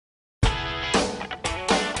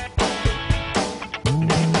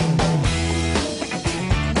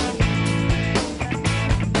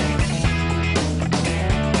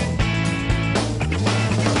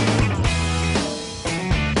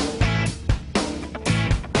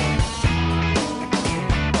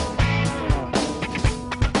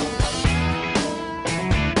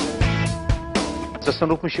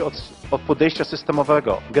zastanówmy się od podejścia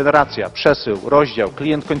systemowego. Generacja, przesył, rozdział,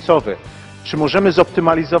 klient końcowy. Czy możemy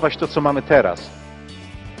zoptymalizować to, co mamy teraz?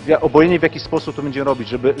 Obojętnie w jaki sposób to będziemy robić,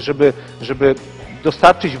 żeby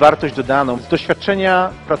dostarczyć wartość dodaną. Z doświadczenia,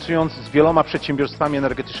 pracując z wieloma przedsiębiorstwami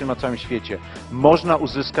energetycznymi na całym świecie, można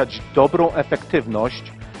uzyskać dobrą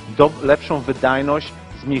efektywność, lepszą wydajność,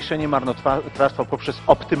 zmniejszenie marnotrawstwa poprzez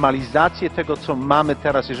optymalizację tego, co mamy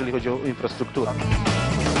teraz, jeżeli chodzi o infrastrukturę.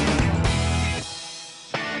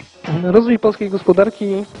 Rozwój polskiej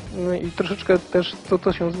gospodarki i troszeczkę też to,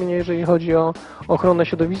 co się zmienia, jeżeli chodzi o ochronę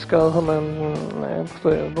środowiska, ochronę,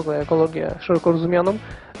 w ogóle ekologię szeroko rozumianą,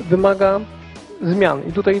 wymaga zmian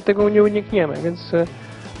i tutaj tego nie unikniemy, więc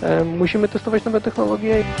musimy testować nowe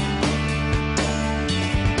technologie.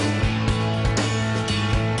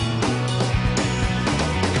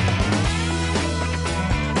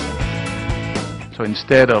 So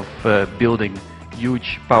instead of building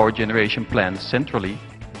huge power generation plants centrally,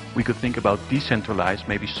 we could think about decentralized,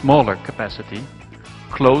 maybe smaller capacity,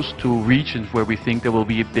 close to regions where we think there will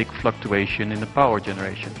be a big fluctuation in the power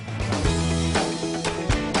generation.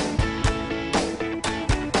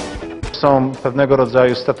 Są pewnego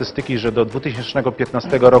rodzaju statystyki, że do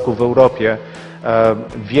 2015 roku w Europie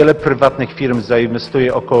wiele prywatnych firm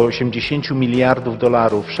zainwestuje około 80 miliardów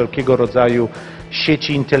dolarów wszelkiego rodzaju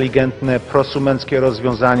sieci inteligentne, prosumenckie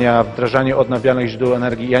rozwiązania, wdrażanie odnawialnych źródeł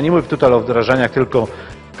energii. Ja nie mówię tutaj o wdrażaniach tylko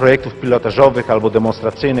projektów pilotażowych albo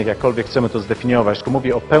demonstracyjnych, jakkolwiek chcemy to zdefiniować, tylko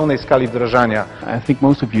mówię o pełnej skali wdrażania. I think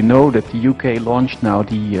most of you know that the UK launched now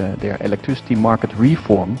their electricity market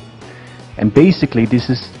reform. And basically this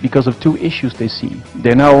is because of two issues they see.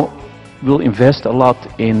 They now will invest a lot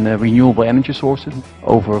in renewable energy sources,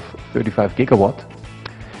 over 35 gigawatt.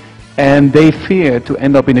 And they fear to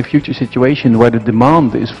end up in a future situation where the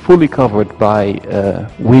demand is fully covered by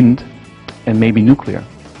wind and maybe nuclear.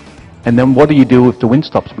 And then what do you do if the wind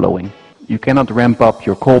stops blowing? You cannot ramp up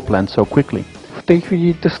your coal plant so quickly. W tej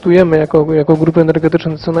chwili testujemy jako grupy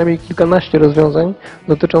energetyczne co najmniej kilkanaście rozwiązań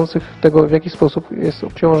dotyczących tego, w jaki sposób jest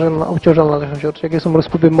obciążalna nasza sieć, jakie są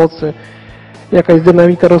rozpływy mocy, jaka jest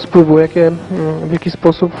dynamika rozpływu, w jaki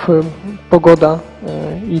sposób pogoda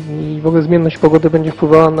i w ogóle zmienność pogody będzie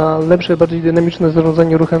wpływała na lepsze, bardziej dynamiczne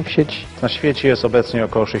zarządzanie ruchem w sieci. Na świecie jest obecnie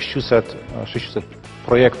około 600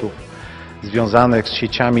 projektów związanych z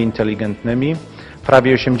sieciami inteligentnymi.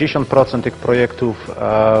 Prawie 80% tych projektów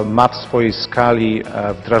ma w swojej skali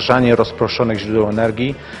wdrażanie rozproszonych źródeł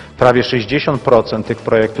energii. Prawie 60% tych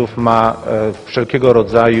projektów ma wszelkiego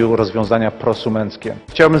rodzaju rozwiązania prosumenckie.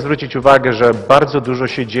 Chciałbym zwrócić uwagę, że bardzo dużo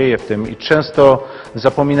się dzieje w tym i często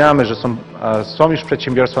zapominamy, że są już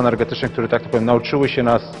przedsiębiorstwa energetyczne, które, tak to powiem, nauczyły się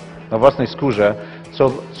nas na własnej skórze,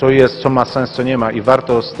 co ma sens, co nie ma i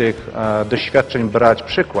warto z tych doświadczeń brać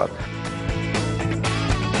przykład.